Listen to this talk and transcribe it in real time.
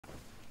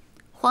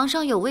皇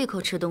上有胃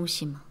口吃东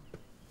西吗？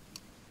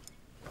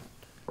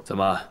怎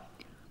么？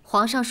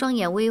皇上双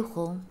眼微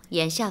红，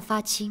眼下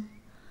发青，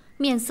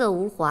面色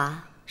无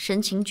华，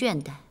神情倦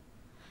怠，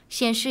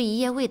显示一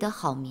夜未得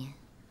好眠，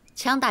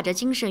强打着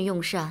精神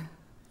用膳，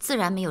自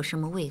然没有什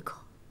么胃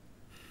口。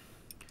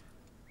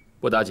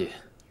不打紧，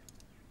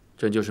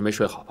朕就是没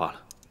睡好罢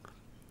了。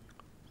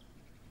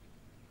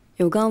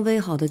有刚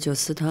煨好的酒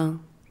丝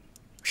汤，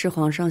是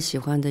皇上喜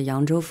欢的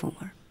扬州风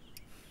味。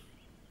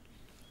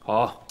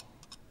好。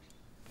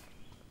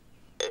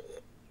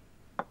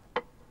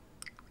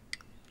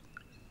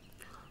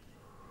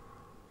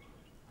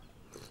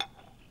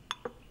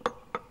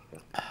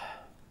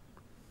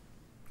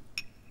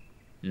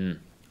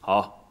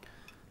好，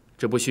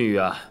这不逊于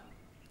啊，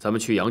咱们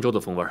去扬州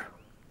的风味儿，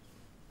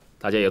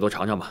大家也都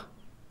尝尝吧。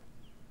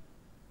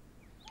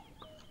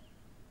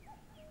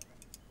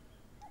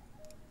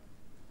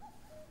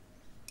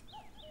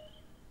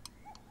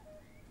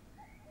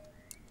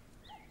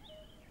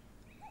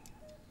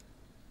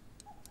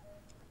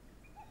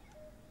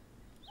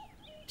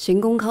行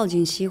宫靠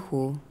近西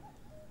湖，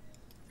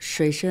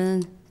水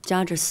深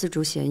夹着丝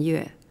竹弦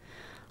乐，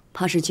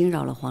怕是惊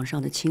扰了皇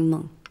上的清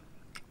梦。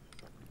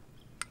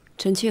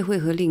臣妾会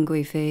和令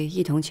贵妃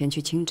一同前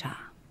去清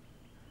查，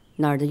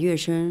哪儿的乐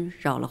声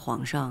扰了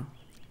皇上，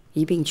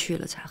一并去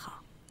了才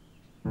好。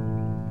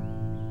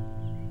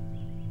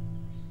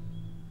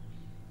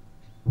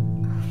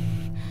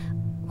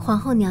皇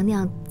后娘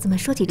娘怎么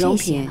说起这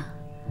些了？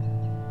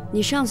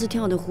你上次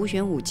跳的胡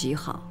旋舞极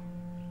好，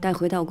待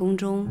回到宫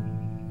中，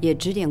也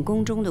指点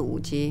宫中的舞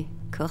姬，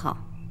可好？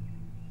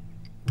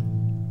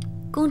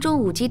宫中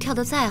舞姬跳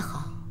得再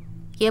好，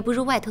也不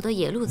如外头的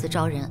野路子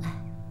招人爱。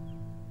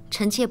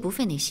臣妾不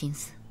费那心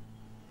思。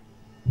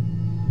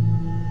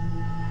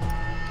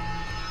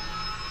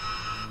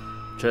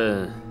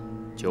朕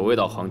久未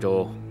到杭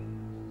州，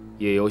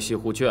夜游西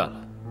湖倦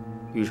了，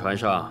御船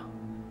上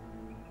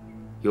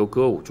有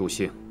歌舞助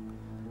兴，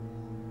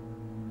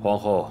皇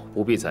后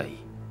不必在意。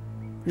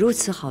如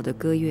此好的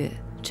歌乐，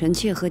臣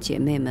妾和姐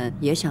妹们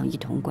也想一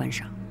同观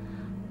赏，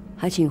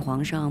还请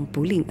皇上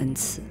不吝恩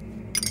赐。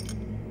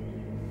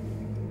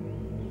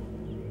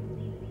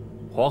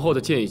皇后的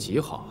建议极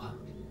好啊！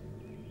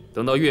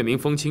等到月明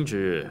风清之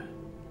日，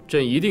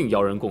朕一定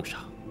邀人共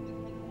赏。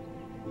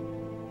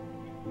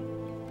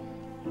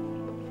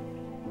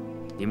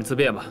你们自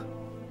便吧，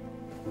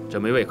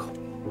朕没胃口。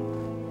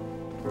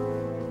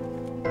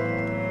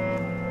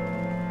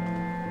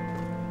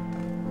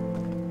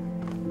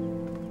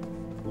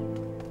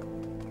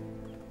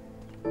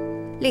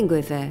令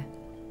贵妃，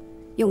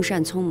用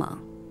膳匆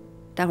忙，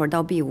待会儿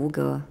到碧无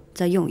阁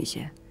再用一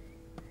些。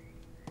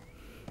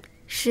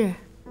是，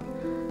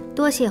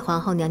多谢皇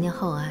后娘娘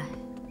厚爱。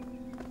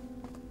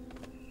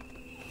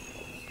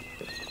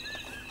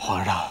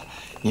皇上，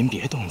您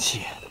别动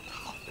气，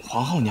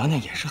皇后娘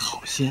娘也是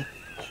好心，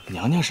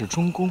娘娘是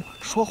中宫，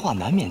说话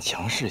难免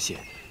强势些，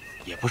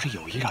也不是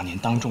有意让您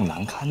当众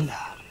难堪的。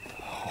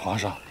皇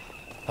上，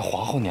那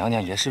皇后娘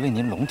娘也是为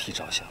您龙体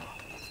着想啊。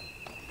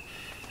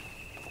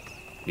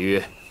李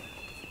煜，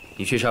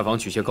你去膳房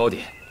取些糕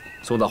点，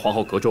送到皇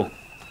后阁中，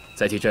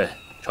再替朕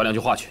传两句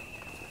话去。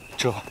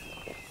这。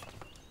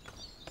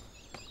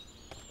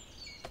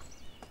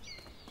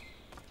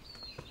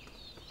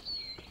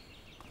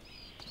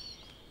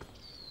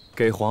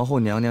给皇后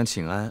娘娘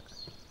请安。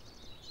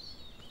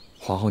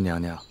皇后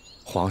娘娘，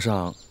皇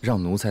上让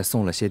奴才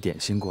送了些点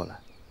心过来。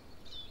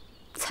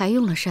才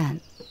用了膳，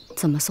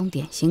怎么送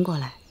点心过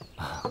来？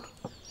啊，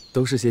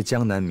都是些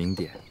江南名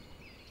点。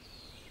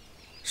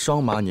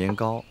双麻年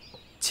糕、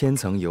千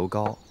层油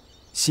糕、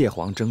蟹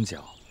黄蒸饺。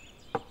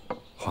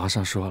皇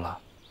上说了，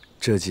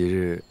这几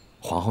日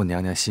皇后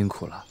娘娘辛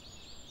苦了，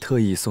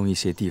特意送一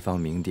些地方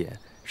名点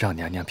让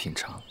娘娘品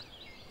尝，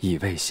以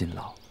慰辛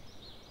劳。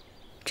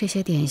这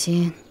些点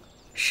心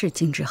是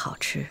精致好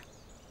吃，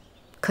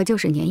可就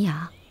是粘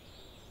牙。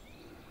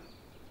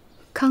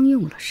刚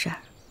用了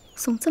膳，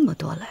送这么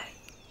多来，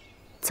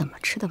怎么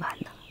吃得完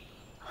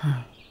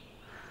呢？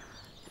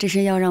这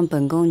是要让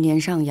本宫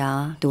粘上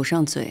牙、堵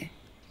上嘴，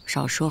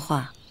少说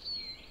话，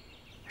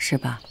是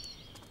吧？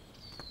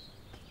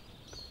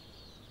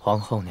皇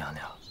后娘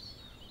娘，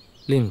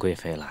令贵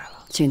妃来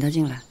了，请她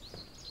进来。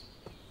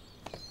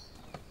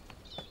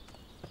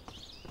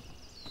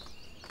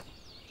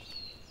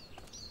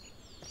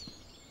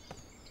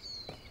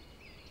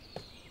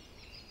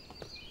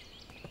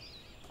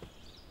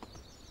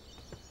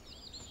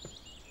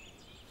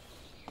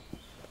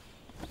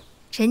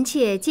臣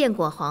妾见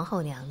过皇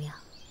后娘娘，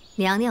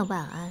娘娘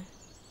万安。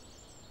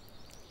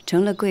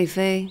成了贵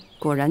妃，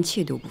果然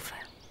气度不凡。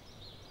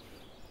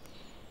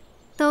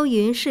都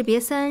云士别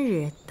3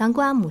日，当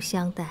刮目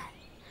相待。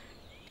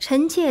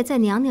臣妾在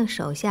娘娘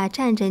手下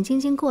战战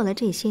兢兢过了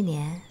这些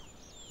年，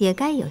也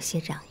该有些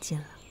长进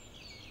了。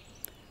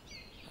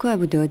怪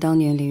不得当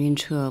年凌云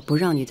彻不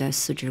让你在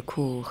丝织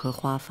库和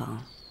花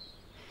房，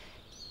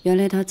原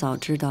来他早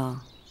知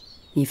道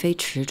你非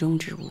池中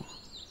之物。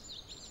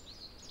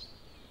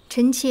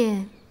臣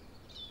妾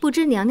不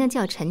知娘娘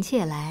叫臣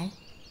妾来，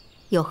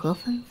有何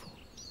吩咐？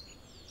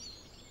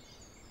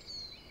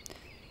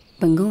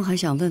本宫还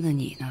想问问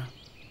你呢。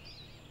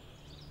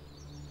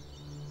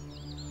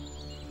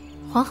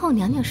皇后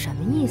娘娘什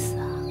么意思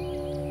啊？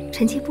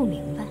臣妾不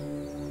明白。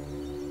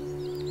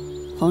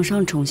皇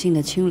上宠幸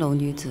的青楼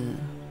女子，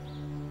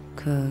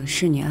可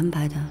是你安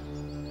排的？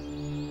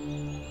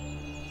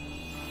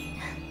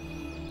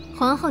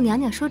皇后娘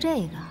娘说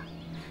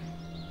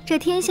这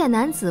天下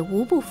男子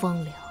无不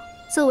风流，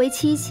作为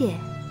妻妾，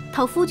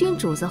讨夫君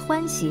主子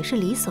欢喜是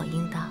理所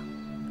应当。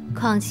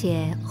况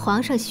且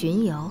皇上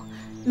巡游，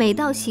每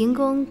到行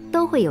宫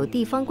都会有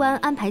地方官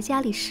安排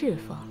佳丽侍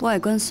奉。外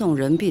官送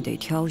人必得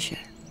挑选，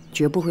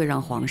绝不会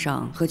让皇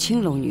上和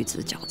青楼女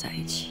子搅在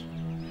一起。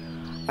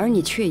而你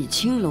却以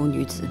青楼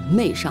女子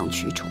媚上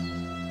取宠，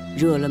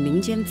惹了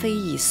民间非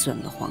议，损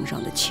了皇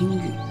上的清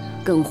誉，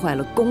更坏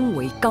了宫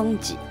闱纲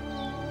纪。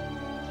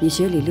你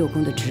协理六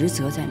宫的职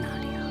责在哪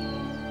里啊？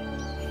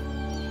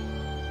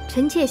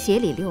臣妾协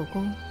理六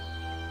宫，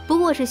不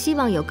过是希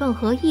望有更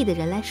合意的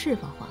人来侍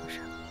奉皇上，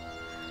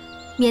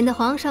免得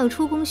皇上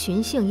出宫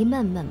巡幸一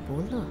闷闷不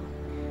乐。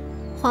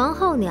皇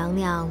后娘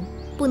娘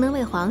不能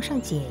为皇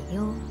上解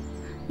忧，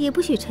也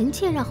不许臣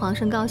妾让皇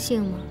上高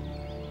兴吗？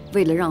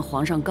为了让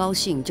皇上高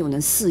兴，就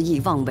能肆意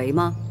妄为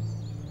吗？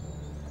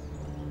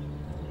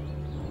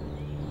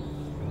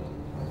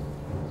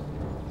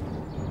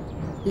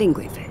令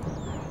贵妃，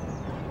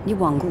你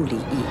罔顾礼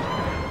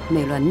义，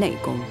内乱内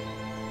宫，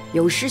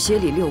有失协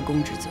理六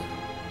宫之责，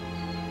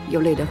又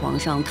累得皇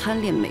上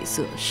贪恋美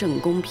色，圣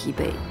宫疲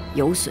惫，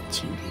有损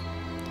清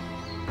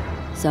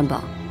誉。三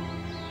宝，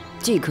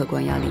即刻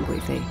关押令贵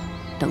妃，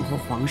等候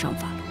皇上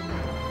发落。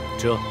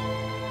这，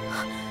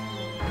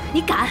你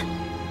敢！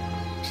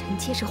臣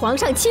妾是皇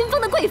上亲封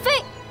的贵妃，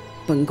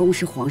本宫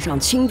是皇上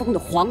亲封的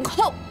皇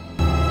后。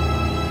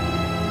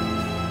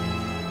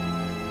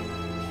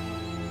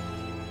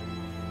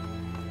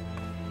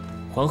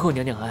皇后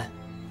娘娘安。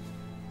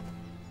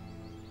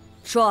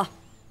说，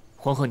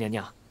皇后娘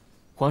娘，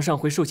皇上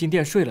回寿星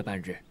殿睡了半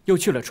日，又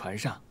去了船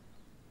上。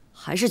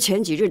还是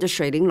前几日的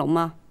水玲珑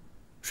吗？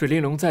水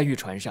玲珑在御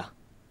船上，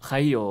还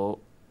有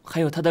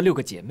她的6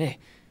个姐妹。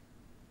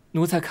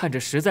奴才看着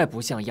实在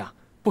不像样，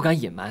不敢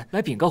隐瞒，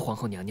来禀告皇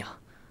后娘娘。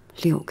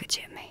6个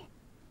姐妹，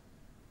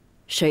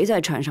谁在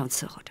船上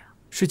伺候着？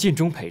是禁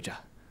中陪着。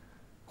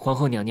皇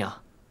后娘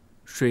娘，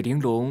水玲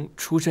珑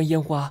出身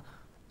烟花，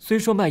虽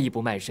说卖艺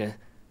不卖身，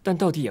但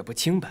到底也不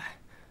清白。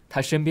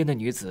她身边的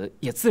女子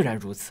也自然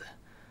如此。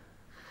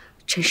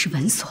真是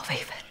闻所未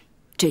闻。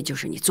这就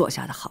是你做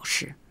下的好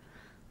事。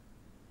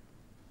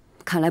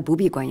看来不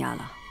必关押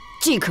了，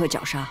即刻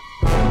绞杀。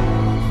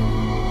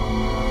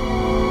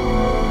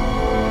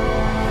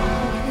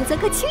娘娘怎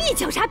可轻易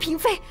绞杀嫔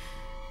妃？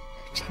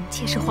臣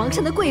妾是皇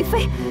上的贵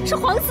妃，是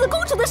皇子公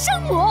主的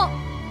生母。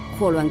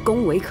祸乱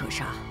宫闱可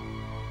杀，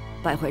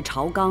败坏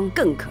朝纲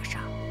更可杀。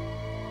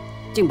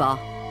静宝，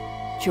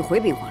去回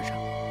禀皇上，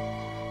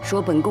说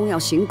本宫要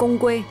行宫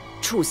规，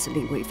处死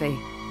令贵妃，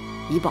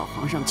以保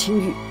皇上清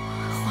誉。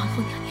皇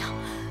后娘娘，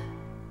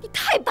你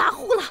太跋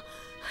扈了！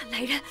来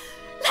人，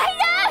来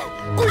人！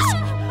主，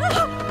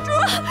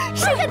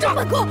谁敢动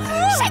本宫？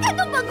谁敢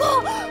动本宫？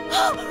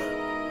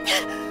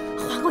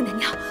皇后娘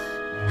娘，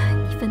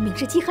你分明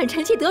是记恨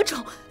臣妾得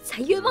宠，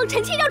才冤枉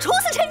臣妾要处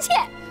死臣妾。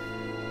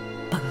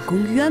本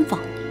宫冤枉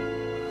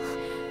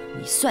你，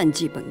你算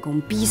计本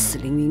宫逼死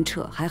凌云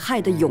彻，还害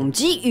得永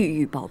基郁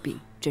郁暴病，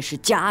这是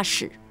家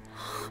事。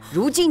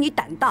如今你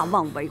胆大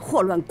妄为，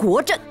祸乱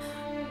国政，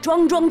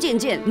桩桩件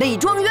件哪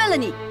桩冤了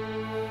你？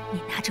你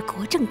拿着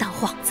国政当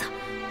幌子，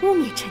污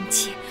蔑臣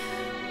妾，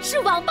是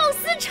枉报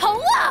私仇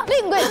啊！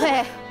令贵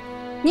妃，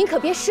您可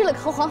别失了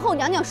和皇后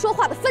娘娘说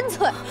话的分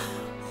寸。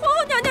皇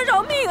后娘娘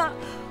饶命啊！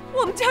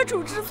我们家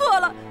主知错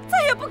了，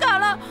再也不敢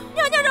了。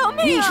娘娘饶命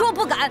啊！你说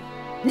不敢，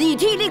你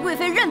替令贵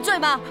妃认罪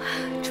吗？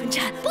纯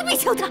臣不必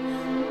求他。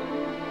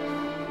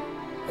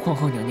皇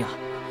后娘娘，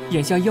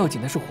眼下要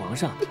紧的是皇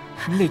上，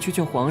您得去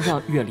劝皇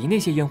上远离那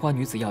些烟花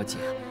女子要紧。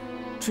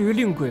至于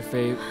令贵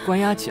妃关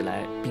押起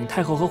来，禀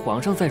太后和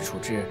皇上再处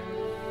置，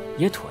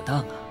也妥当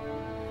啊。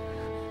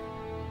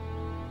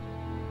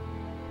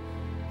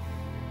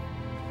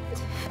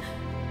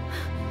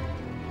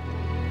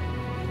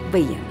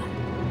魏延兰，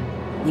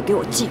你给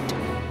我记着，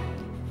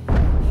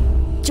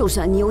就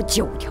算你有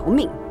9条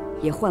命，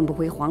也换不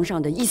回皇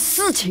上的一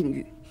丝清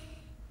誉。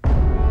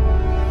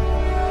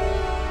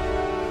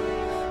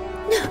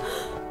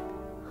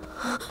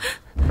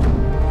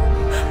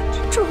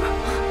主，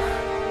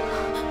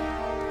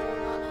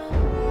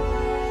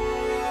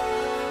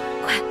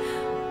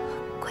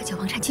快叫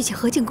王禅去请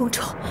和敬公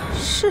主。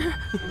是。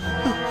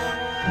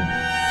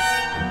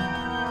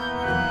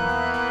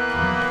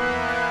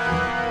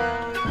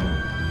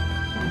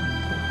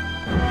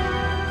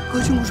和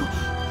敬公主，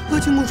和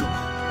敬公主，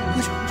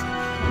和敬公主，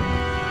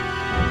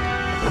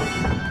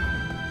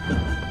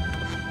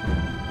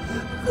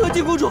和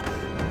敬公主，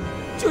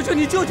求求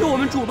你救救我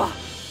们主吧！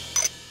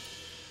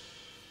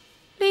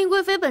令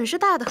贵妃本事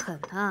大得很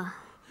啊，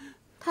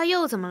她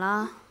又怎么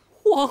了？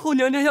皇后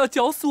娘娘要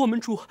绞死我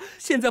们主，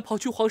现在跑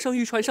去皇上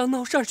御船上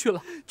闹事儿去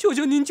了。求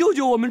求您救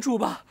救我们主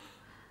吧！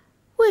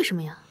为什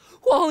么呀？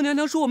皇后娘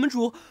娘说我们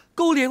主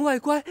勾连外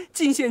官，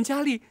进献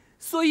佳丽，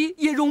所以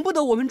也容不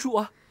得我们主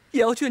啊，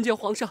也要劝谏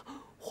皇上。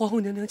皇后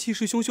娘娘气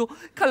势汹汹，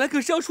看来可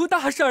是要出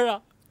大事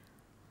啊！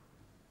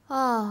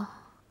哦，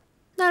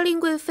那令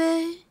贵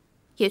妃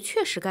也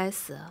确实该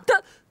死啊。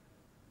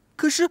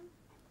可是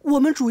我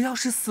们主要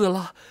是死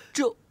了，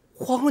这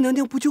皇后娘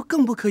娘不就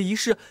更不可一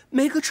世，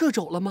没个掣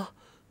肘了吗？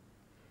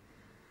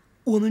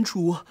我们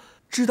主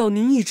知道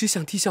您一直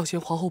想替孝贤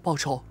皇后报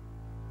仇，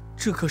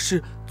这可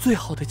是最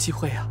好的机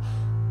会啊！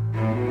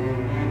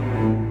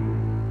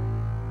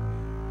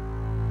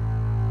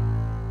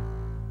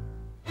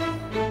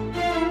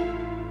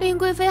令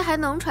贵妃还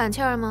能喘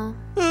气儿吗？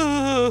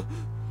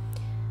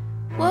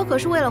我可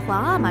是为了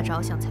皇阿玛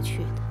着想才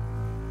去的。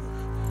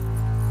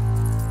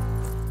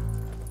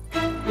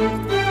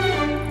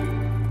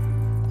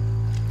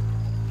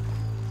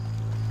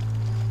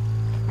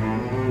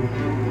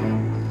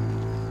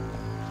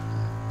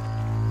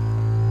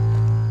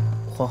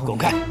皇后，滚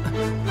开！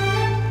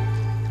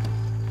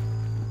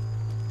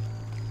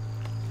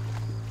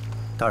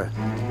大人，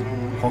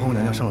皇后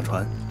娘娘上了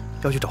船，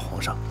要去找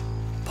皇上，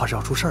怕是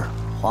要出事儿了。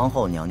皇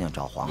后娘娘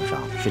找皇上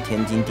是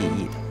天经地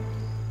义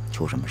的，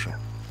出什么事？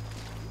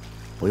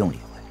不用理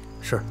会。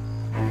是。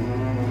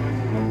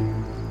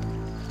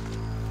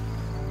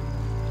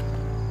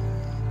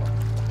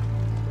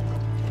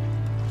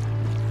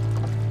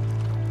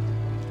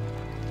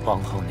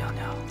皇后娘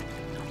娘，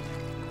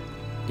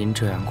您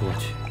这样过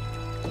去，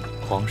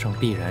皇上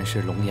必然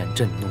是龙颜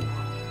震怒啊！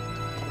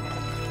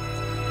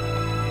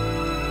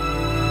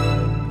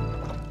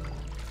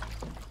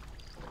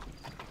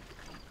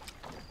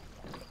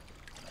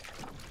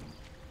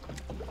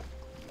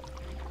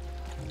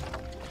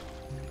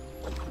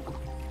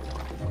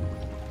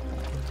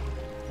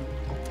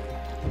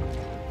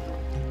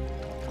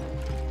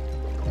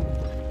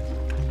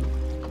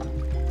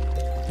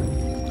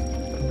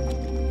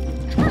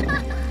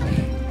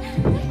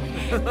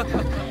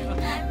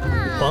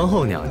皇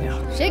后娘娘，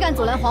谁敢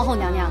阻拦皇后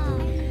娘娘？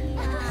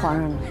皇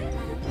上呢？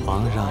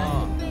皇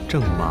上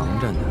正忙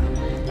着呢。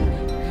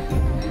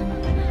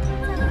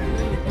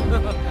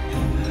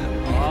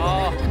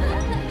好，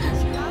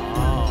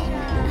好。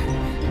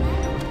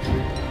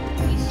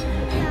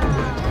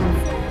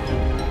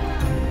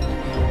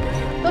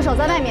都守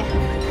在外面，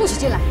不许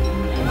进来。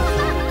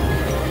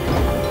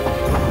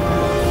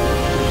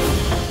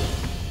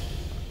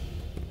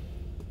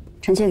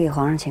臣妾给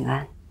皇上请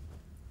安。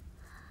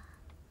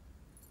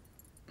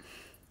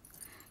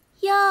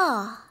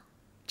哟，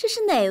这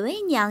是哪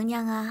位娘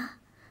娘啊？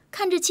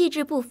看着气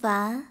质不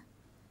凡，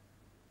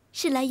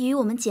是来与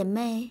我们姐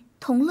妹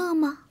同乐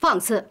吗？放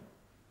肆！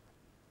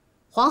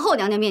皇后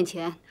娘娘面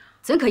前，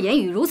怎可言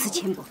语如此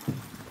轻薄？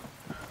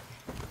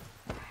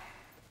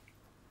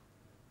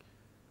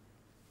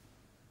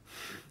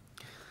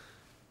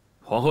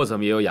皇后怎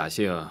么也有雅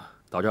兴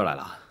到这儿来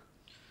了？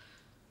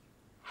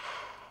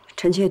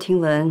臣妾听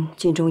闻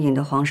镜中引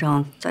得皇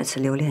上在此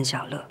留恋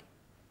享乐，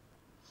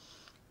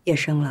夜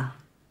深了。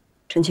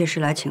臣妾是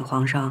来请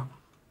皇上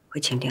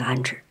回寝殿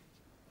安置。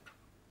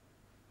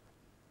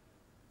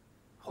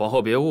皇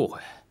后别误会，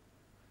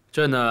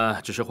朕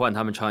呢只是唤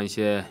他们唱一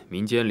些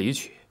民间礼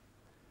曲，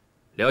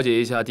了解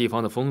一下地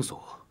方的风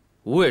俗，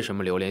无为什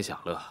么流连享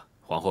乐。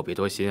皇后别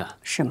多心啊。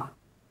是吗？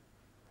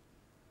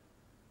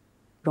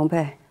容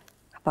佩，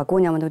把姑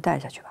娘们都带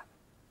下去吧。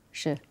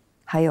是。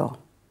还有，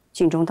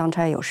镜中当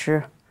差有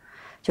失，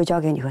就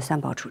交给你和三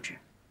宝处置。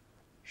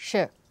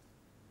是。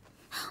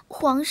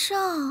皇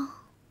上。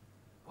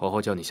皇后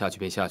叫你下去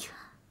便下去。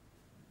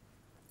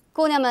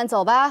姑娘们，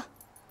走吧。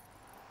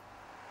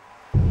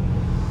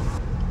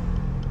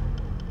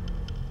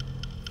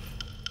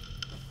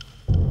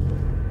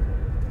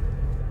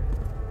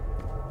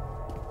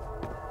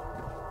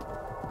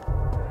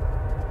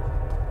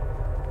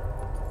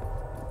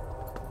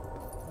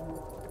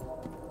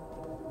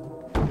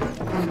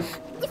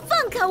你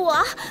放开我！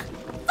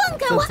放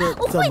开我！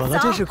我会走。怎么了？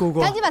这是姑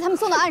姑。赶紧把他们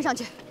送到岸上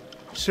去。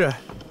是。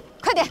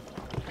快点，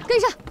跟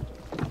上。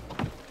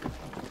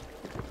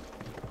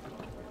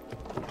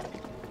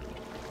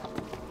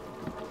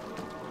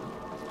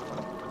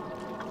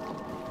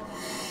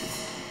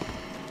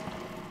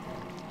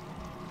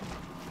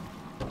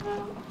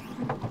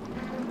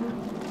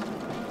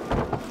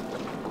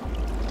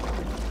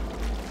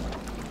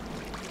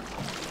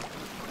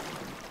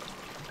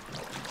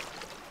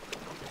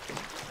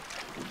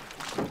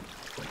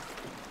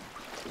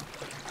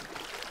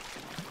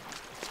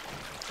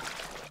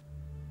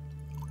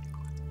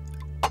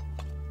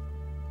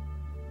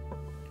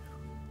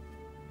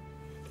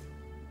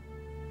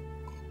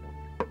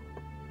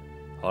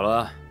好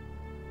了，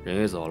人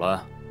也走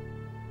了，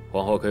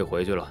皇后可以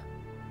回去了。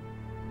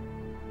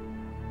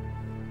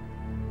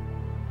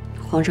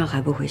皇上还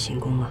不回行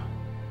宫吗？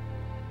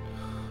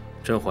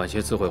朕缓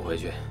些自会回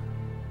去。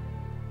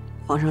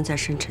皇上在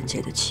生臣妾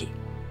的气。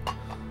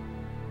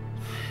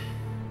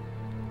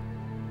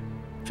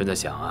朕在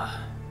想啊，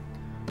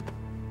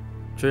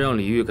朕让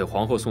李煜给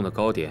皇后送的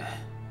糕点，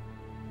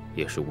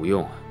也是无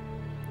用啊。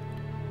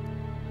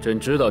朕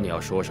知道你要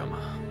说什么。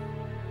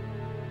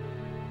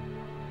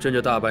朕这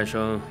大半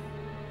生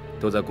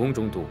都在宫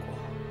中度过，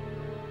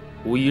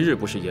无一日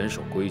不是严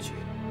守规矩，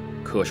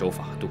恪守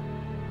法度。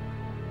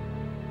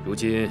如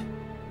今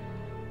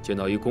见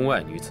到一宫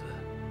外女子，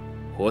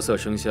活色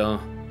生香，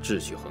秩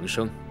序横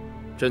生，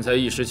朕才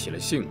一时起了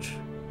兴致。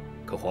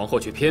可皇后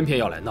却偏偏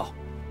要来闹，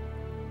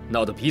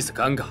闹得彼此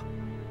尴尬，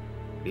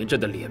连朕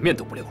的脸面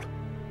都不留了。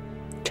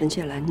臣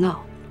妾来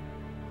闹，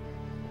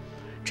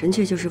臣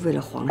妾就是为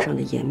了皇上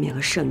的颜面和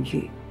圣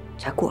誉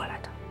才过来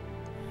的。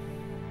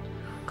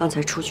刚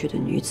才出去的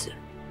女子，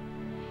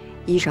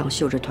衣上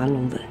绣着团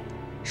龙纹，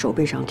手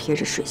背上贴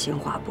着水仙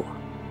花帛，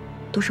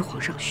都是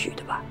皇上许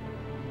的吧？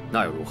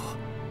那又如何？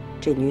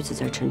这女子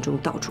在城中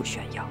到处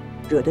炫耀，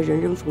惹得人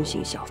人风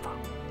行效仿，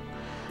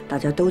大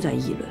家都在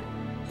议论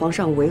皇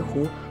上为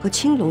狐和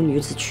青楼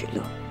女子取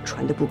乐，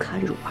传得不堪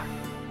入耳。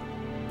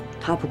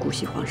她不顾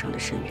惜皇上的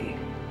声誉，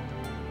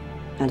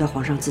难道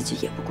皇上自己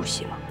也不顾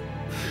惜吗？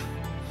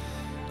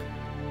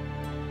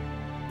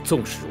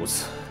纵使如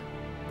此，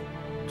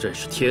朕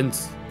是天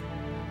子，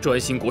专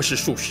心国事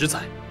数十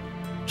载，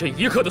朕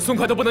一刻的松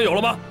快都不能有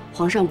了吗？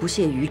皇上不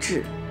屑于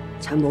治，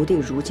才谋定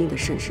如今的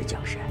盛世江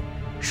山，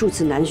数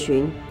次南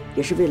巡，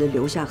也是为了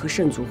留下和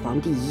圣祖皇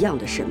帝一样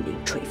的圣名，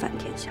垂范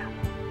天下。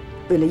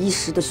为了一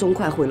时的松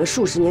快，毁了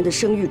数十年的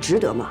声誉，值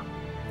得吗？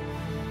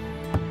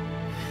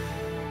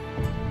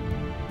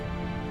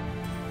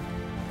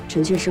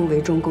臣妾身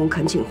为中宫，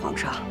恳请皇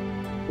上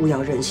勿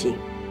要任性，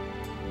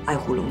爱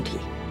护龙体，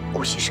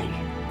顾惜声誉。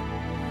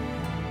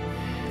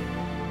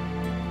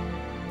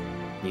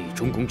你以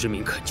中宫之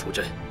名恳求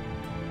朕，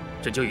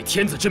朕就以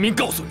天子之名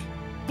告诉你，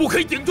不可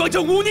以顶撞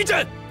朕、忤逆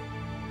朕。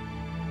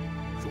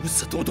如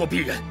此咄咄逼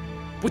人，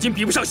不仅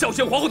比不上孝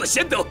宣皇后的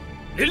贤德，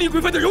连丽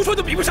贵妃的柔顺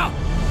都比不上。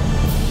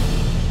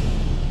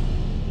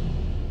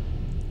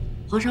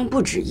皇上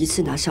不止一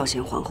次拿孝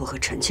贤皇后和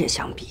臣妾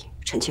相比，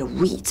臣妾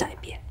无以再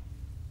辩。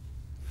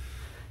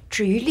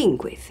至于令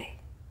贵妃，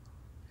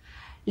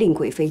令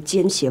贵妃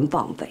奸贤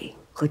妄为，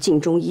和敬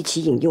忠一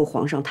起引诱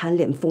皇上贪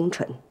恋风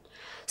尘，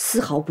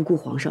丝毫不顾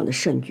皇上的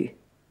圣誉。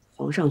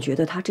皇上觉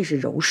得她这是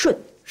柔顺，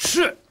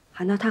是，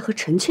还拿她和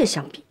臣妾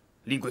相比。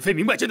令贵妃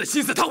明白朕的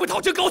心思，她会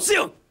讨朕高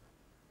兴。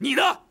你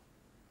呢，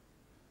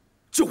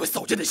就会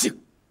扫朕的兴。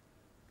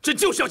朕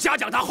就是要嘉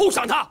奖她，厚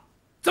赏她，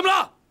怎么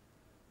了？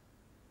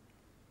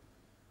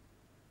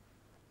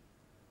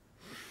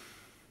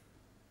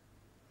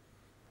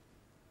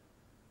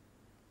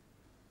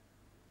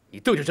你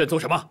对着朕做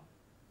什么？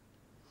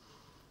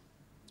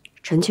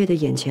臣妾的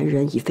眼前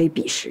人已非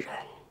彼时人，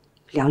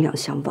两两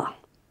相望，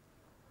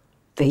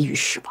唯余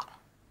是往。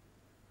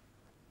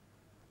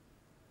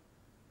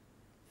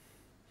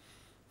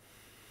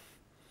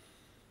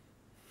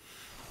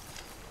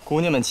姑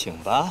娘们请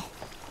吧。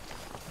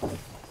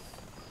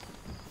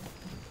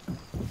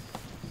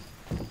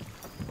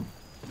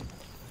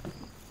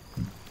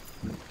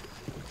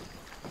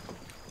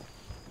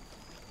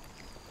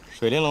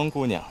水玲珑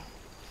姑娘，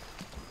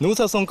奴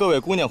才送各位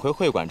姑娘回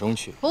会馆中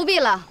去。不必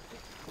了。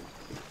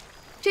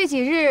这几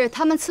日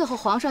他们伺候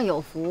皇上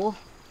有福，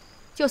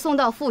就送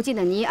到附近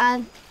的尼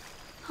安，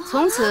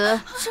从此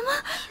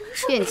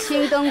便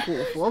青灯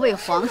古佛为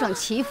皇上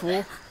祈福。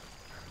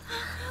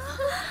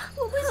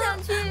我不想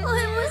去，我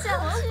也不想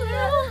去。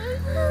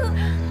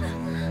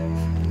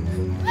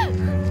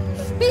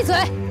闭嘴！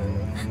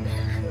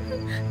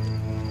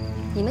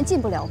你们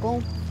进不了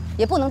宫，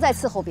也不能再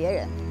伺候别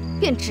人，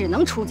便只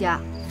能出家，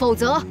否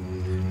则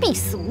必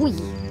死无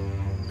疑。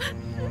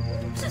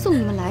送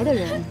你们来的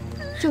人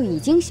就已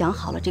经想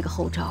好了这个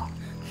后招。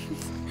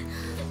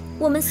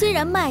我们虽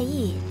然卖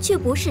艺，却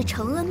不是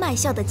承恩卖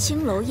笑的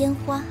青楼烟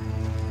花。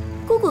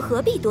姑姑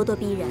何必咄咄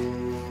逼人？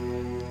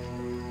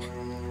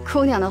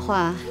姑娘的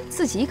话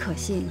自己可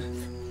信，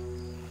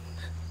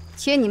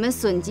且你们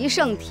损及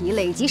圣体，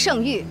累及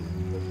圣誉，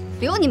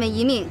留你们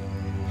一命，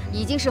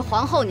已经是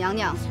皇后娘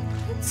娘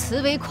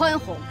慈为宽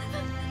宏。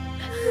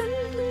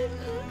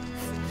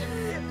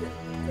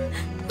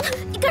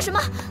你干什么？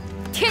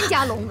天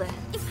加龙纹！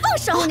你放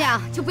手！姑娘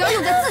就不要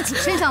用在自己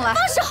身上了。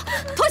放手！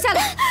脱下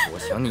来！我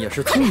想你也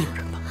是聪明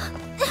人吧？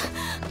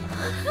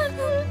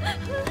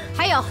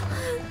还有，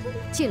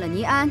进了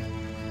尼安，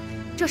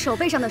这手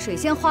背上的水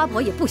仙花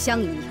帛也不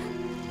相宜。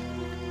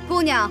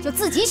姑娘就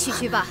自己取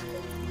去吧，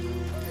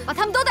把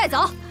他们都带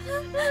走。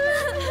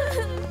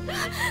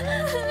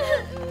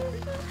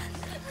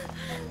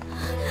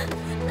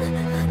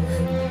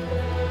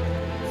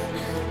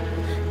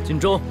锦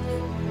州，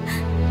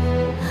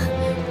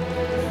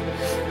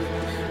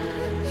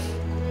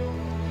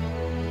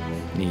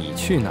你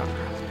去哪儿？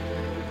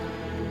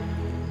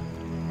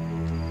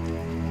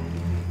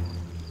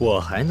我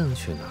还能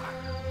去哪儿？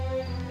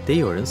得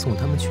有人送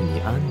他们去尼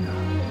安呢。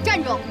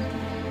站住！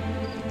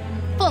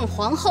奉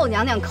皇后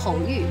娘娘口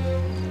谕，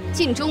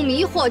禁中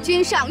迷惑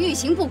君上，欲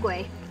行不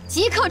轨，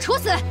即刻处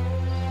死！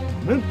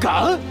你们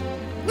敢！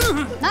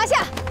拿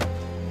下！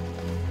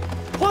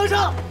皇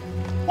上，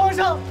皇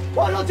上，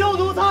皇上救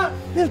奴才！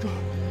令主，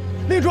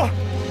令主，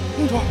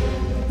令主，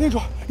令主，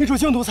令主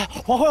救奴才！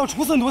皇后要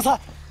处死奴才！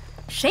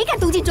谁敢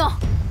动禁中？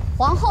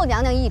皇后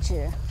娘娘懿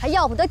旨，还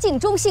要不得禁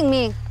中性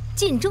命？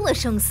晋中的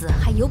生死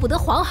还由不得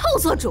皇后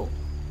做主。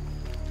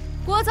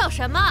聒噪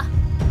什么？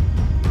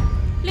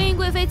令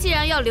贵妃既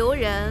然要留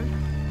人，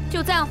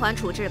就暂缓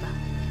处置吧。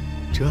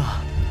这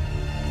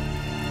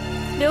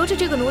留着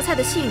这个奴才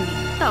的性命，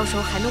到时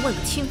候还能问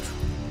个清楚。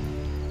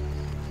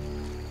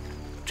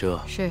这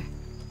是。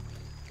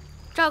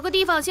找个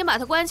地方先把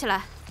他关起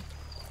来。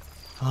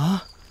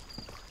啊，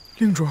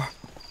令主。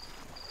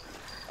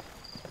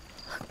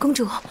公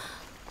主，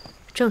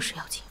正事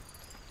要紧。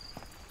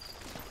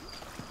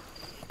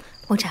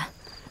王禅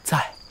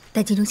在，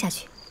带金钟下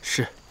去。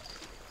是。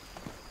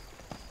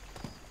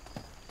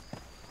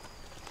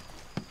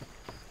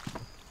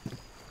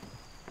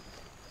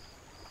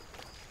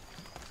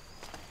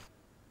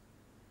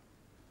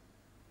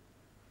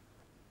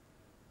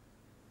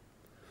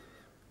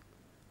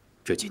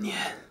这几年，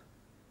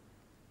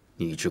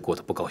你一直过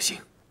得不高兴，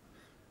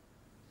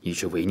一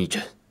直违逆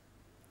朕。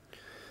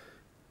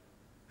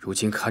如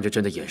今看着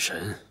朕的眼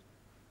神，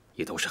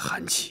也都是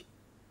寒气。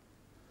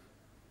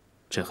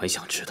朕很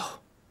想知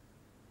道，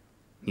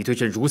你对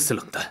朕如此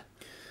冷淡，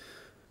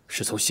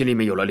是从心里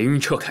面有了凌云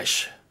彻开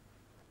始，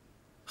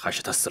还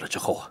是他死了之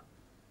后啊？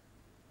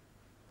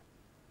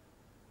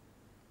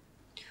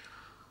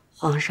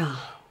皇上，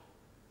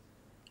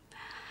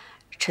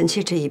臣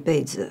妾这一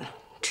辈子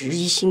只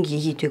一心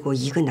一意对过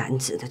一个男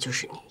子，那就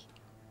是你。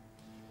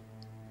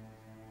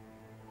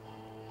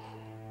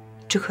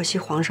只可惜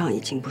皇上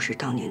已经不是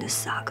当年的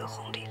4阿哥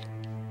弘历了。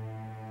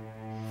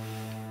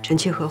臣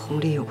妾和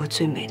弘历有过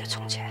最美的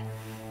从前，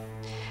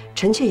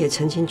臣妾也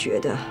曾经觉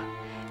得，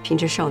凭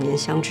着少年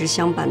相知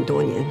相伴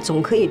多年，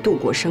总可以度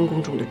过深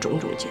宫中的种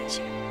种艰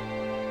险。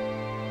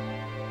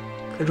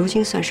可如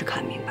今算是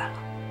看明白了，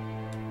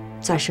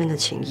再深的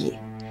情谊，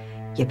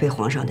也被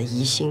皇上的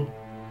疑心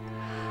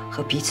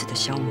和彼此的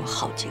消磨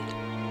耗尽了。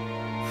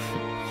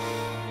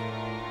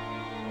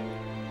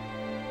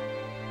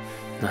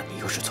那你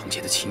又是从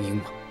前的青樱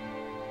吗？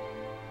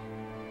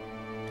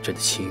朕的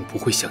青樱不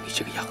会像你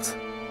这个样子。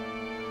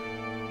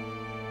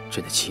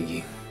朕的青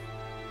樱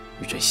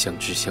与朕相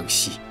知相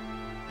惜，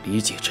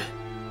理解朕，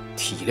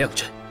体谅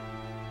朕。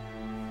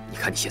你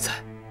看你现在，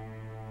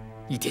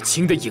一点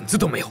青的影子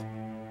都没有。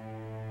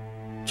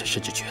朕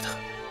甚至觉得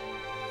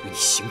与你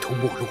形同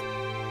陌路。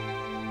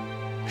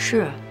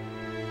是，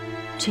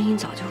青樱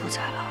早就不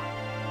在了。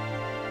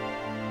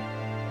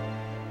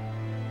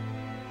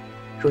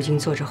如今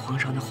做着皇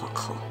上的皇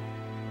后，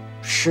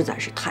实在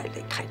是太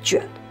累太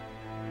倦了。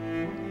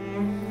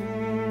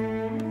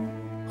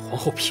皇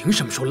后凭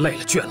什么说累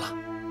了倦了？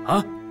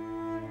啊？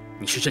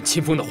你是朕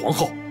亲封的皇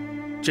后，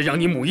朕让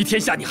你母仪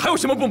天下，你还有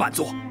什么不满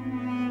足？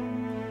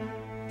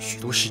许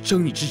多事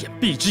睁一只眼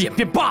闭一只眼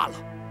便罢了，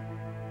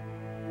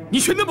你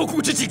却那么固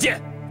执己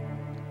见。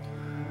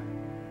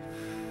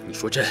你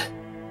说朕，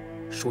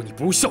说你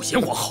不如孝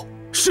贤皇后，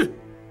是，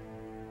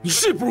你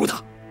是不如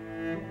她。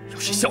要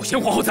是孝贤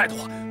皇后在的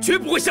话，绝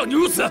不会像你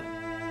如此。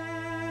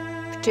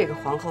这个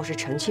皇后是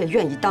臣妾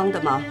愿意当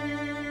的吗？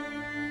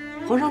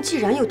皇上既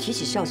然又提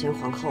起孝贤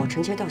皇后，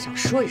臣妾倒想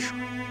说一说。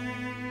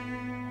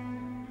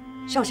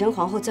孝贤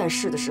皇后在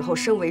世的时候，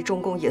身为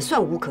中宫，也算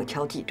无可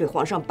挑剔，对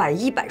皇上百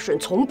依百顺，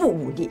从不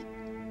忤逆。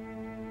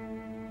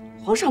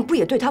皇上不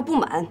也对她不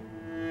满，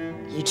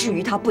以至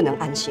于她不能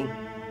安心。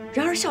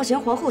然而孝贤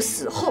皇后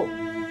死后，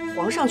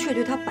皇上却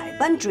对她百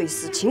般追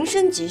思，情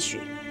深几许。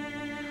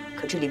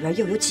可这里边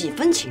又有几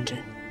分情真？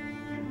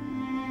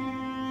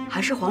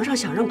还是皇上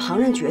想让旁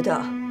人觉得，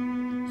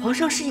皇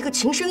上是一个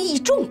情深义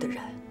重的人？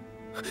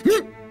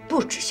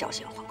不止孝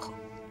贤皇后，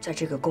在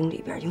这个宫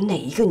里边，有哪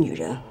一个女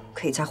人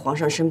可以在皇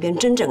上身边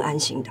真正安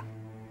心的？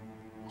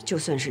就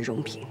算是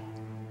容嫔，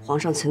皇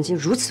上曾经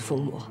如此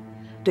疯魔，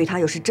对她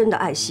又是真的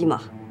爱惜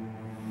吗？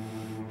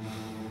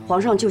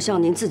皇上就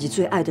像您自己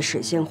最爱的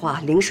水仙花，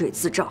临水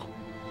自照，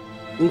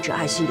您只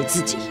爱惜你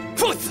自己。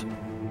放肆！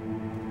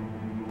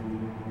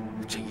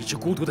朕一直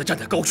孤独地站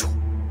在高处，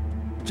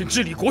朕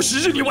治理国事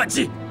日理万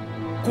机，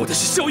过的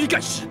是宵衣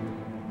干食。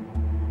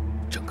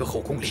整个后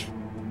宫里，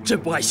朕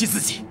不爱惜自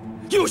己，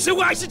又有谁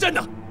会爱惜朕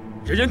呢？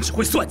人人只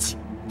会算计，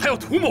还要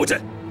图谋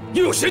朕，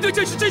又有谁对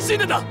朕是真心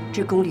的呢？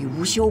这宫里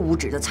无休无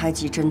止的猜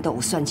忌争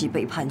斗、算计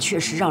背叛，确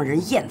实让人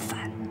厌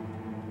烦。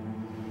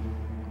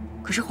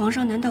可是皇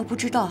上难道不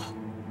知道，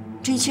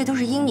这一切都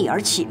是因你而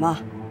起吗？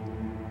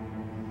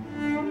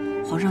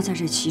皇上在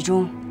这其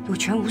中又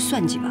全无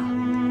算计吗？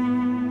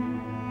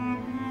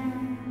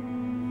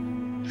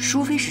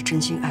淑妃是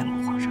真心爱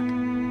慕皇上的，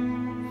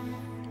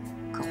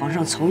可皇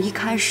上从一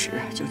开始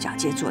就假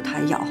借坐胎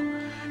药，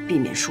避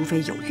免淑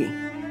妃有孕，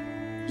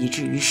以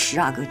至于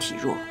10阿哥体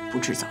弱，不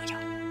治早夭。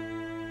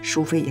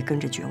淑妃也跟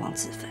着绝望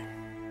自焚。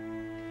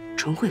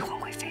纯惠皇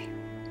贵妃，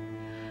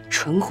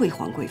纯惠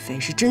皇贵妃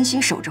是真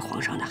心守着皇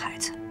上的孩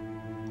子，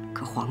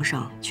可皇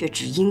上却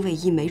只因为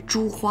一枚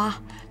珠花，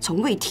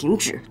从未停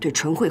止对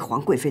纯惠皇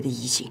贵妃的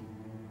疑心。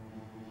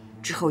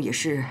之后也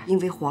是因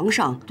为皇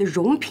上对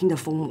容嫔的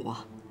疯魔，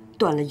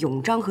断了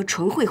永璋和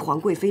纯惠皇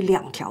贵妃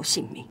2条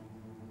性命。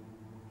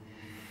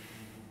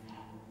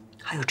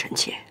还有臣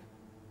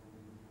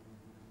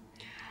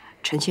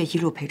妾一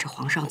路陪着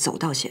皇上走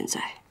到现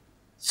在，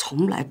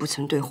从来不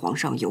曾对皇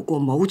上有过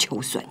谋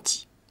求算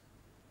计。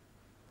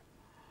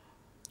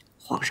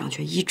皇上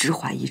却一直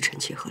怀疑臣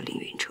妾和凌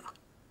云彻，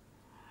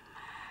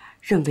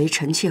认为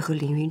臣妾和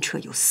凌云彻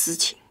有私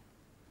情，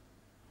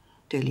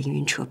对凌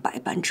云彻百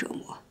般折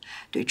磨，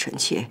对臣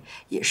妾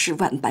也是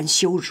万般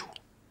羞辱。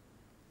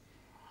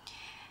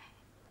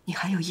你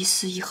还有一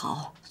丝一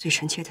毫对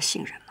臣妾的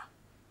信任吗？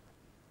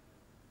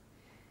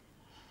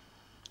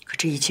可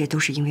这一切都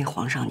是因为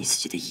皇上你自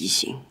己的疑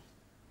心。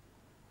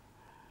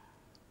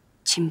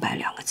清白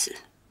2个字，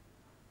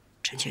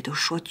臣妾都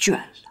说倦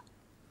了。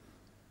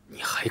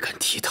你还敢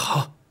提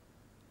他？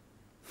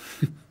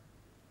哼！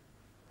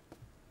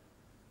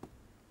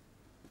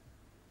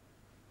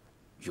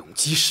永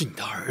基是你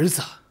的儿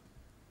子，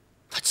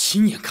他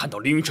亲眼看到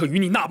凌云彻与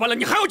你那般了，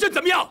你还要朕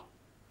怎么样？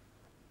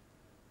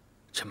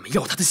朕没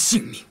要他的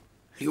性命，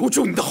留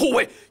住你的后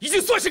位，已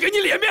经算是给你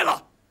脸面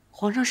了。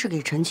皇上是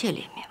给臣妾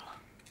脸面吗？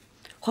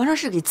皇上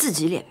是给自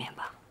己脸面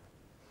吧？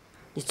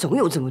你总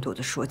有这么多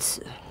的说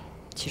辞，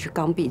其实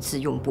刚愎自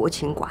用、薄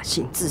情寡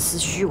信、自私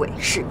虚伪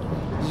是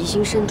你，疑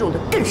心深重的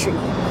更是你。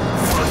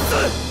放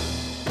肆！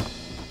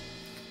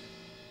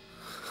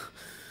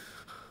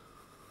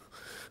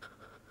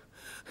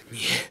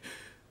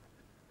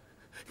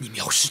你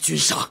藐视君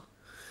上，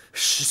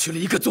失去了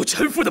一个做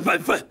臣妇的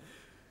本分。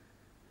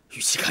与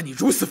其看你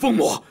如此疯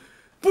魔，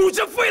不如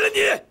朕废了你！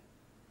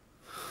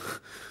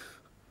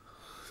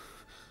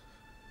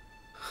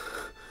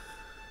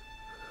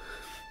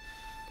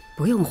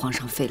不用皇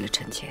上废了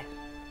臣妾，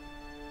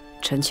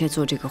臣妾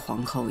做这个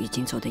皇后已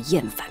经做得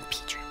厌烦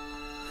疲倦，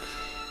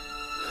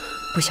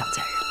不想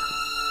再忍了。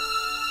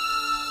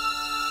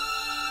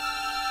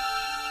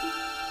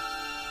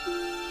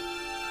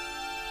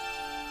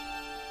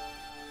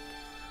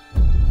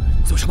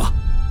做什么？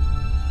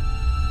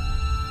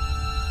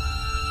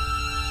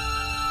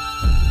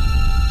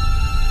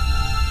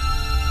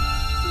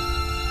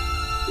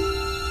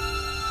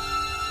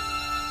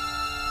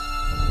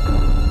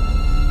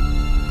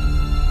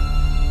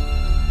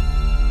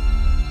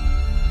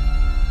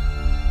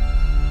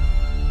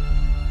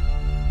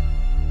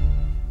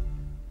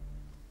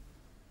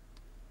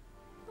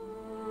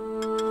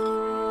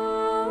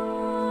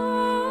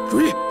如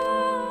懿，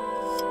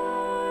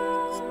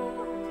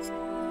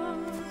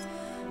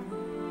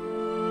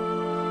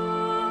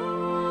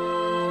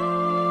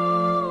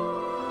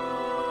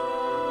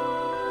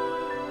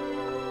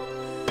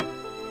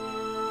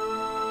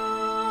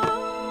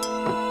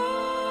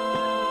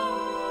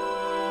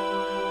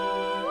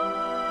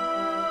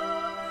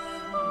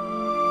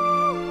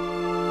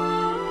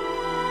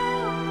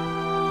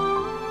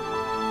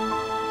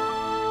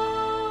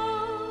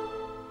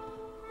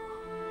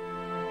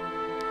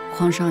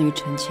皇上与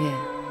臣妾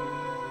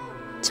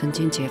曾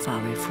经结发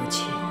为夫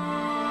妻，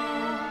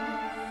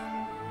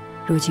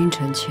如今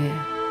臣妾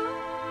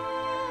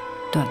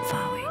断发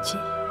为妻，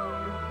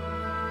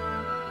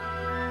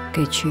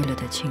给去了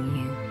的青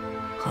樱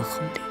和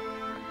弘历。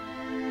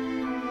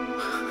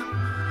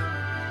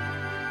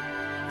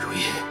如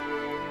懿，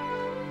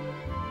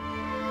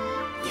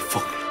你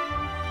疯了！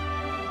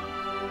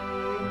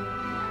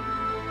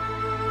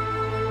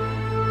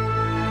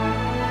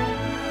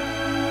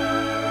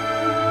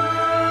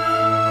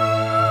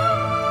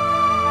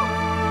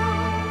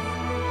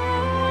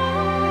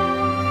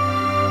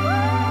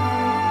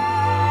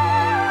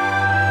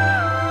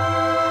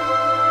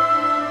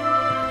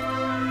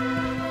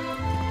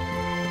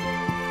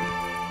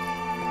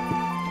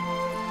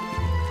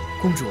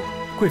公主，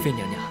贵妃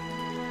娘娘，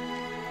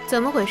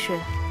怎么回事？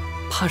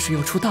怕是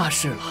要出大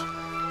事了。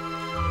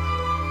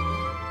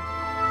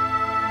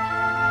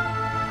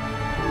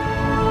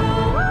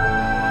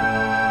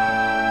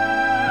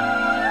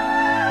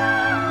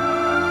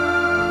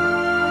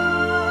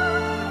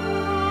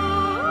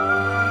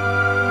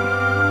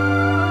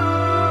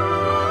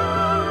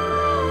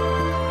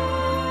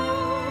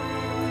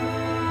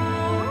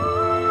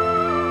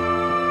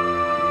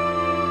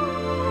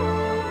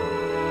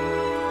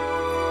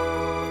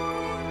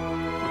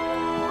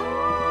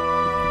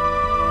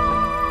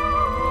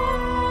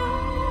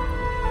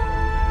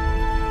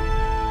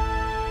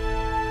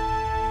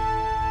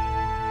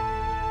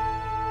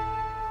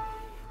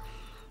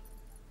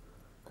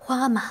皇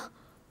阿玛，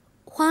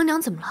皇额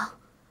娘怎么了？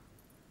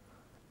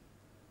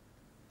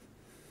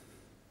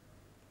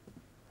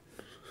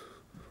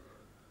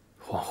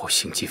皇后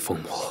心机疯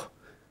魔，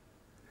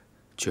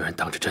居然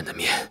当着朕的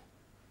面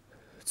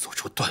做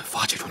出断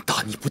发这种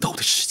大逆不道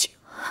的事情。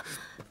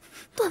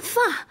断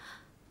发！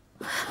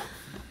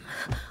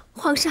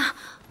皇上，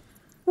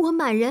我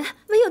满人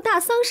唯有大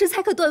丧时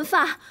才可断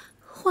发，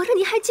皇上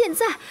您还健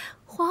在，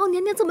皇后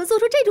娘娘怎么做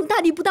出这种大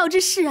逆不道之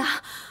事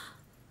啊？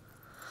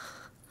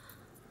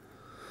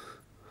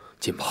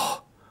金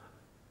宝，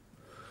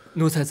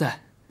奴才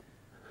在。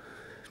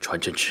传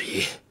朕旨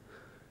意，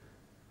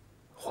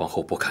皇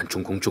后不堪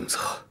中宫重责，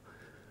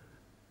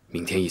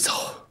明天一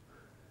早，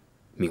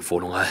命佛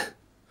龙庵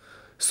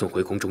送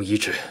回宫中医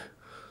治。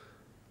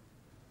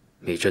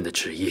每朕的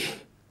旨意，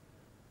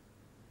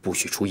不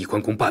许出仪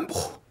关宫半步。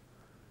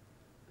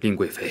令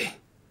贵妃，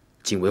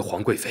今为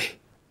皇贵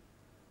妃，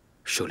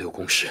赦6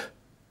公时。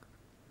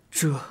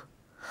这，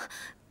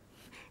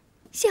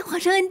谢皇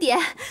上恩典。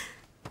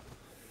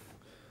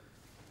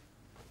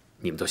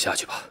你们都下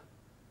去吧，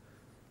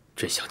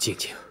朕想静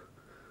静。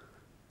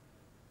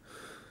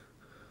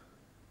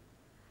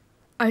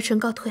儿臣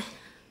告退。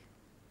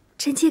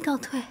臣妾告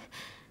退。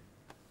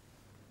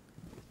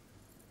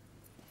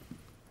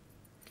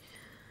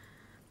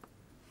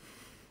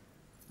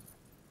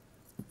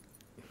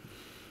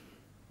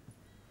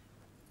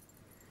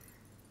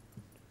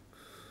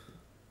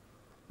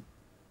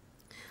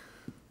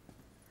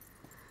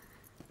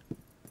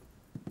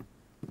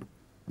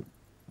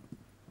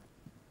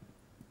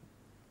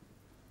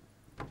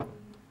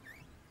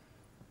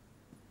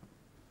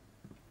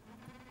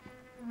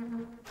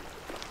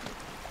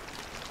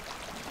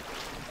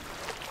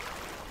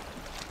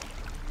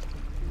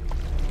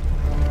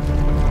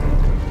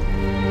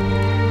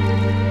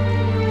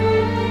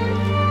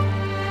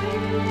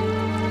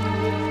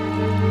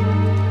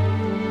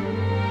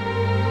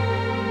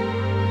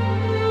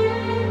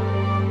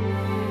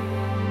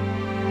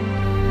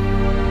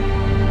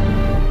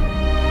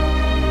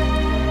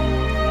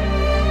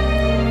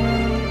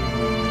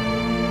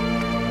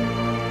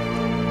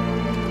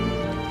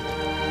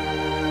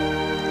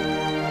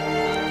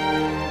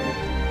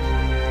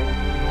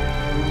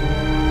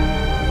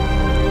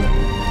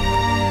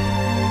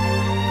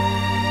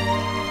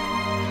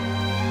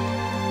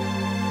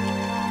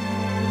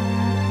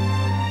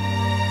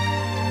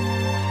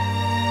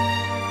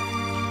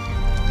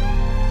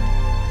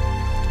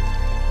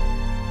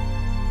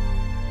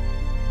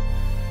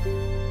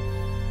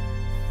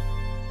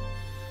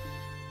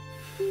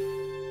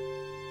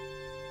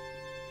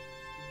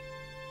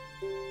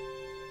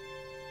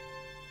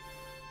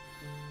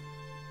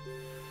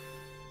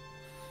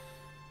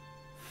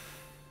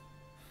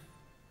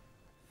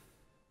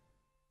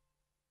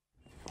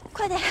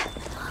快点，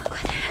快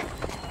点！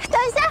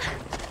等一下，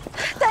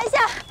等一下！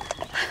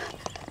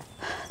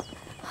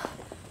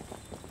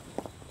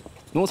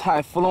奴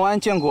才芙蓉庵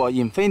见过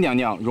尹妃娘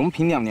娘、容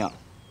嫔娘娘。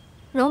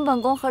容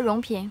本宫和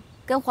容嫔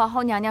跟皇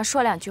后娘娘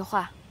说2句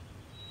话。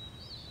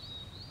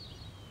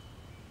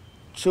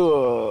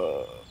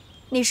这……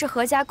你是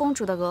何家公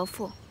主的额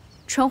驸，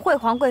纯惠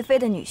皇贵妃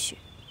的女婿，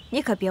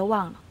你可别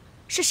忘了，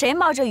是谁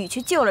冒着雨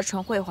去救了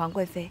纯惠皇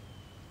贵妃？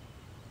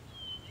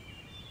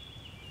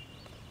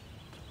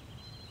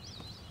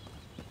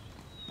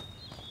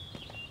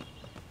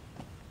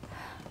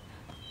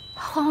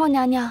皇后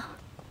娘娘，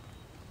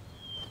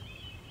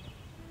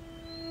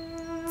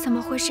怎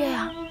么会这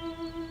样？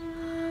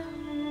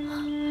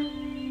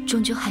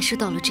终究还是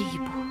到了这一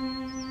步。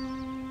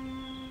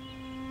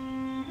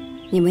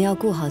你们要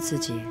顾好自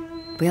己，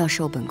不要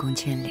受本宫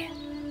牵连。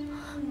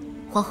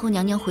皇后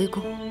娘娘回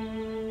宫，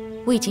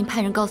我已经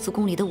派人告诉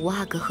宫里的五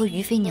阿哥和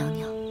于妃娘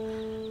娘，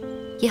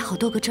也好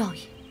多个照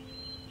应。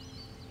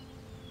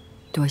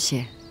多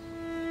谢。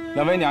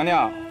两位娘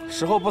娘，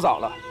时候不早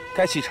了，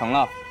该启程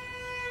了。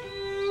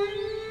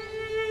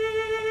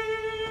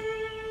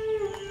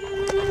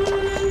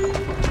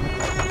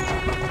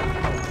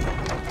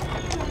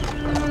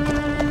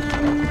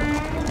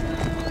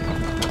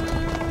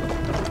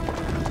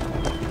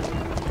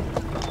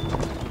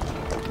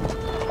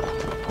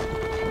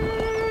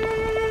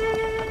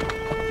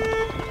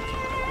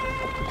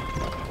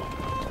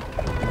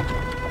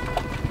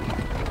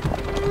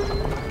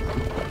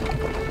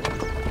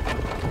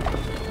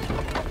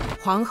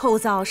皇后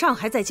早上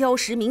还在礁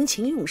石鸣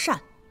琴用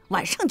膳，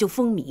晚上就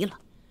风靡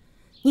了。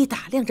你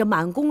打量着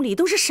满宫里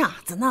都是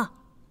傻子呢。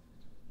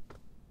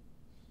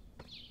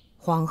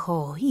皇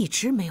后一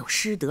直没有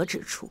失德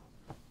之处，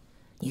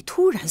你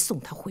突然送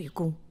她回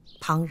宫，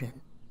旁人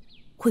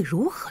会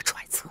如何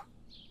揣测？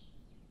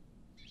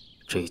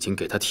朕已经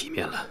给她体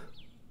面了，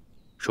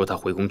说她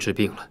回宫治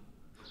病了。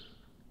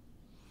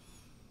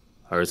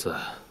儿子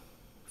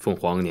奉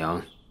皇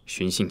娘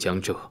寻幸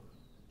江浙，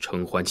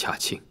承欢洽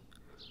庆。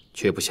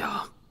却不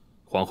想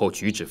皇后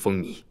举止风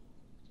靡，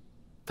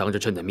当着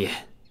朕的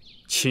面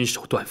亲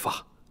手断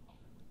发，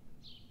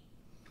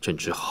朕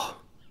只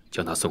好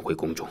将她送回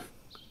宫中。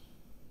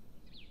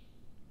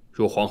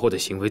若皇后的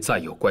行为再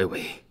有乖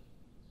违，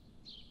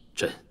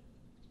朕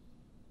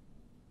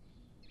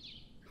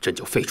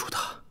就废除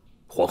她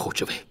皇后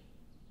之位。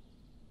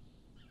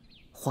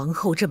皇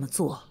后这么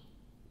做，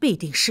必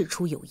定事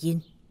出有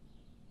因。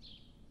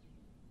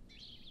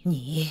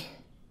你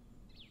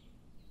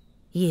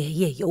夜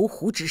夜游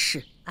湖之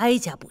事，哀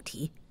家不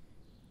提，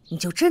你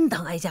就真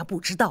当哀家不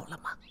知道了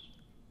吗？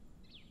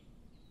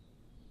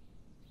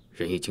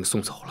人已经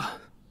送走了，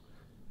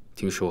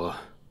听说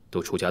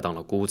都出家当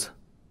了姑子，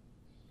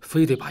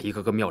非得把一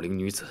个个妙龄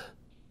女子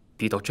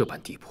逼到这般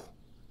地步，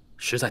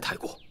实在太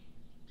过。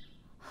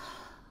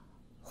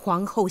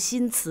皇后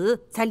心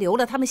慈，才留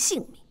了他们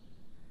性命，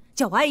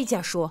叫哀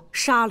家说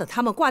杀了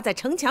他们，挂在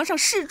城墙上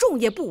示众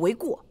也不为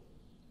过，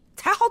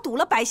才好堵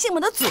了百姓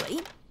们的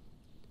嘴。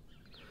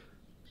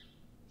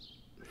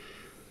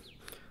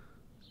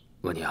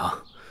额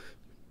娘，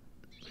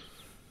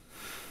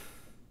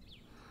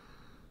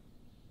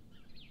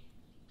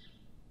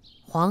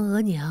皇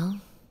额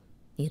娘，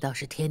你倒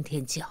是天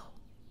天叫。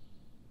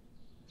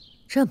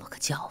这么个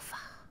叫法，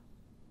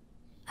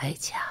哀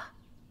家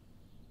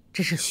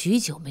真是许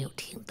久没有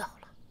听到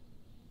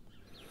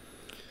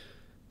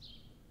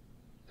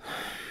了。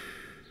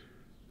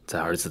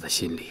在儿子的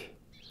心里，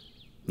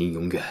您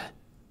永远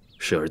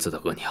是儿子的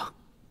额娘。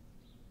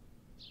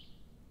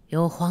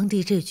有皇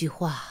帝这句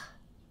话，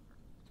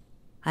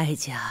哀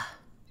家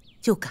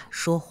就敢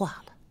说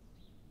话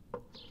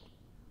了。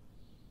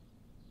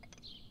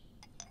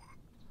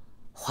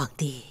皇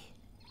帝，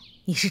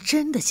你是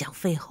真的想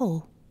废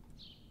后？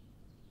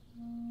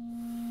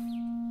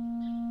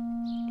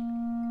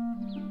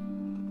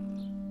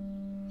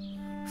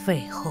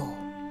废后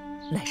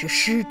乃是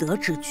失德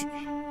之举，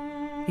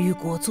于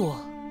国祚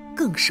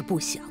更是不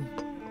祥。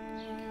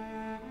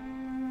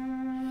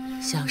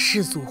想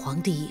世祖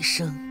皇帝一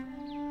生，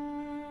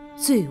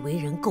最为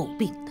人诟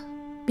病的，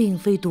并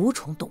非独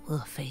宠董鄂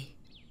妃，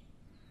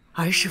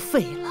而是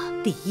废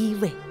了第一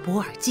位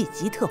博尔济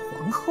吉特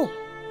皇后。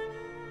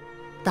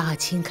大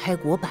清开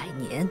国100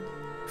年，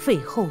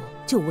废后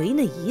就唯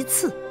那一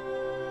次。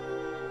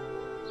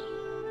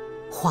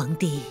皇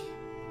帝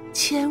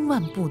千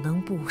万不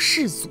能步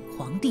世祖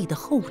皇帝的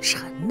后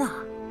尘呐！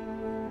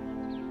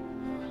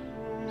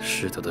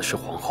失德的是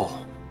皇后，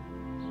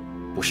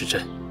不是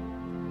朕。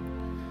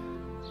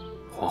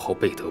皇后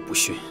背德不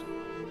逊，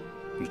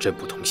与朕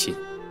不同心，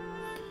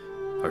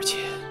而且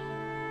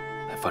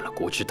还犯了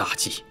国之大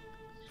忌，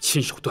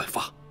亲手断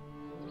发，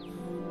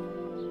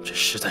这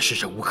实在是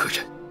忍无可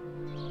忍。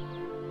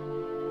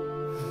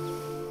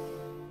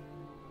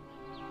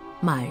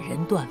满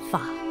人断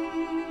发，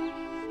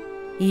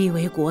一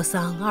为国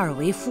丧，二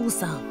为夫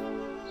丧。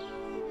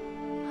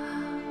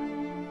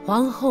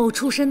皇后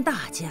出身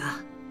大家，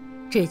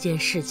这件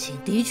事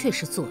情的确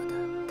是做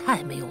得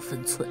太没有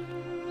分寸。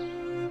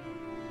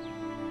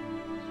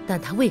但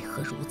她为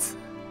何如此？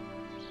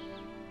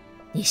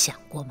你想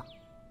过吗？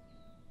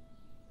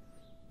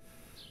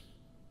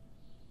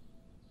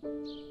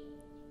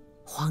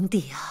皇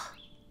帝啊，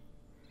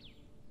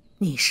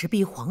你是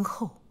逼皇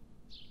后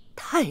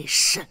太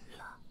甚了。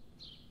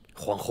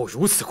皇后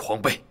如此狂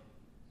悖，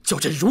叫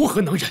朕如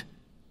何能忍？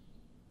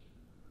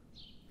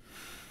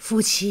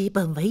夫妻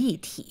本为一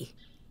体，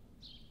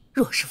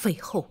若是废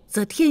后，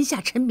则天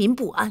下臣民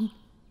不安。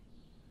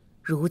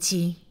如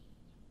今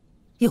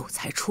又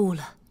才出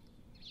了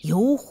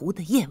游湖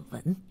的艳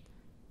闻，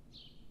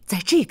在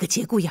这个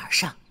节骨眼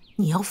上，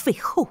你要废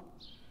后，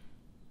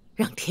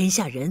让天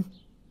下人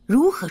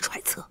如何揣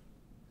测？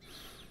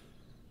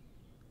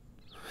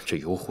这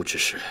游湖之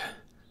事，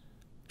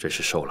朕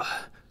是受了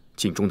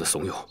晋中的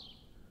怂恿，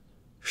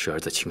是儿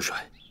子轻率，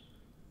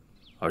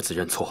儿子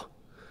认错，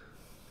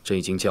朕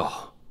已经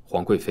叫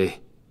皇贵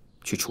妃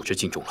去处置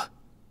晋中了。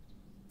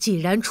既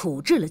然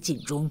处置了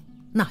晋中，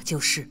那就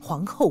是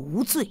皇后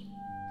无罪。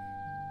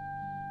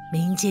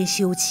民间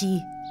休妻，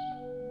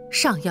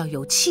尚要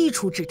有妻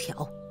出之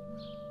条，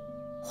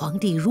皇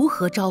帝如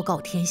何昭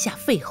告天下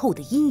废后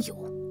的因由？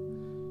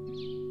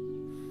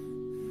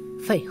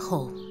废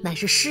后乃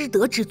是失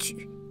德之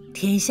举，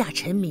天下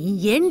臣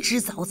民言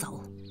之凿凿，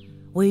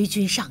为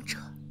君上者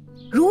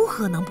如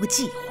何能不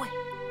忌讳？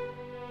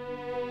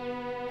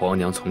皇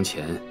娘从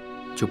前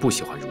就不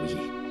喜欢如懿，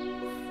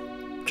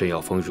朕要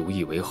封如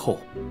懿为后，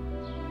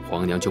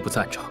皇娘就不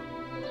赞成。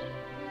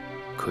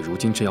可如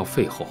今朕要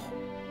废后，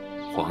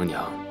皇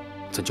娘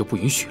怎就不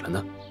允许了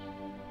呢？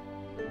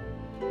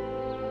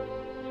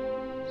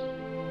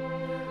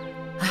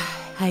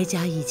哀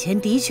家以前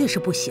的确是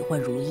不喜欢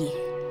如懿，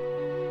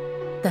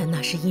但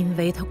那是因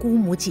为她姑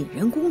母景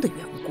仁宫的缘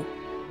故。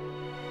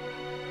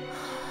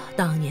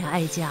当年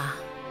哀家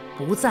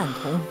不赞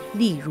同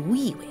立如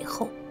懿为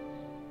后，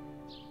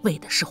为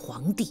的是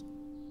皇帝。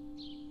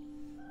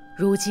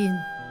如今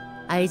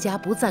哀家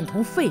不赞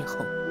同废后，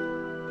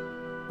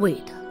为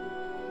的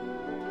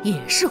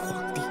也是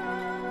皇帝。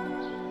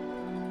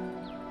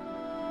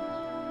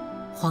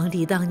皇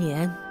帝当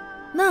年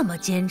那么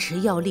坚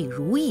持要立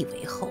如懿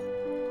为后，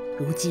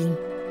如今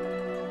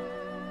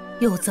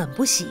又怎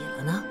不喜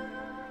了呢？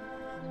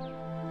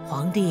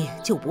皇帝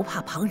就不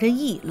怕旁人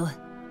议论，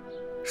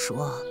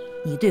说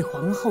你对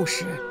皇后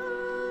是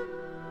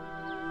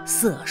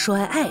色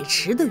衰爱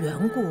弛的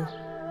缘故？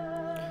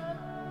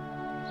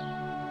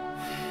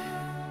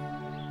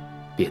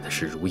变的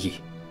是如懿，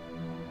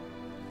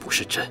不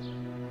是朕。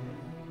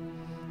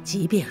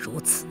即便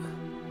如此，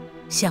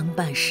相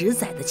伴10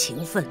载的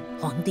情分，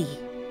皇帝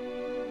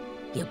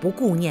也不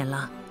顾念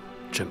了。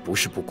朕不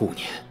是不顾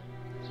念，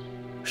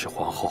是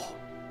皇后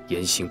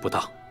言行不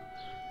当，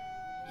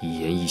一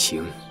言一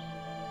行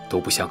都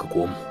不像个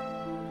国母。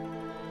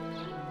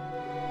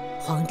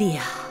皇帝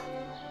啊，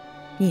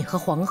你和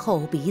皇后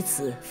彼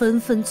此分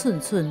分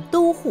寸寸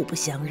都互不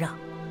相让，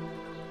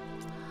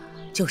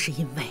就是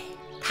因为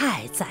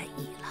太在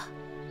意了，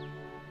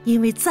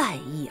因为在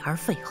意而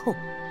废后。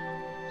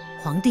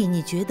皇帝，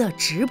你觉得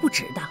值不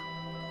值当？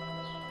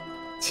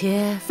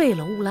且废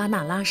了乌拉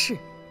那拉氏，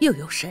又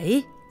有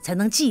谁才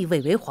能继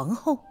位为皇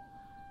后？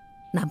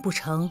难不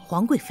成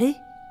皇贵妃？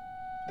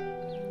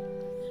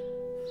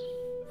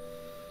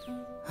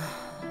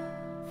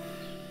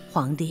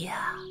皇帝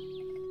啊，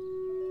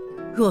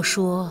若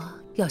说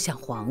要像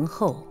皇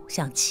后，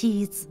像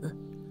妻子，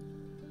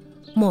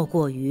莫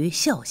过于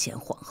孝贤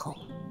皇后；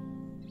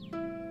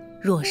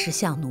若是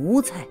像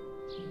奴才，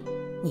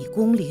你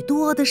宫里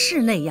多的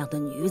是那样的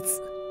女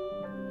子。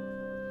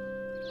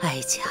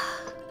哀家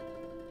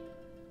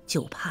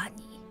就怕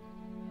你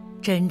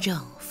真正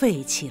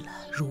废弃了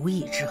如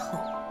懿之后，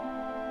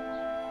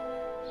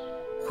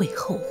会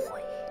后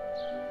悔，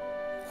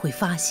会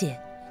发现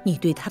你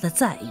对她的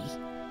在意，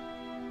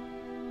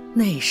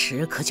那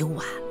时可就晚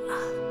了，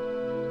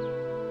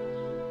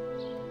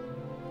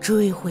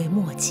追悔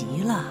莫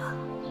及了。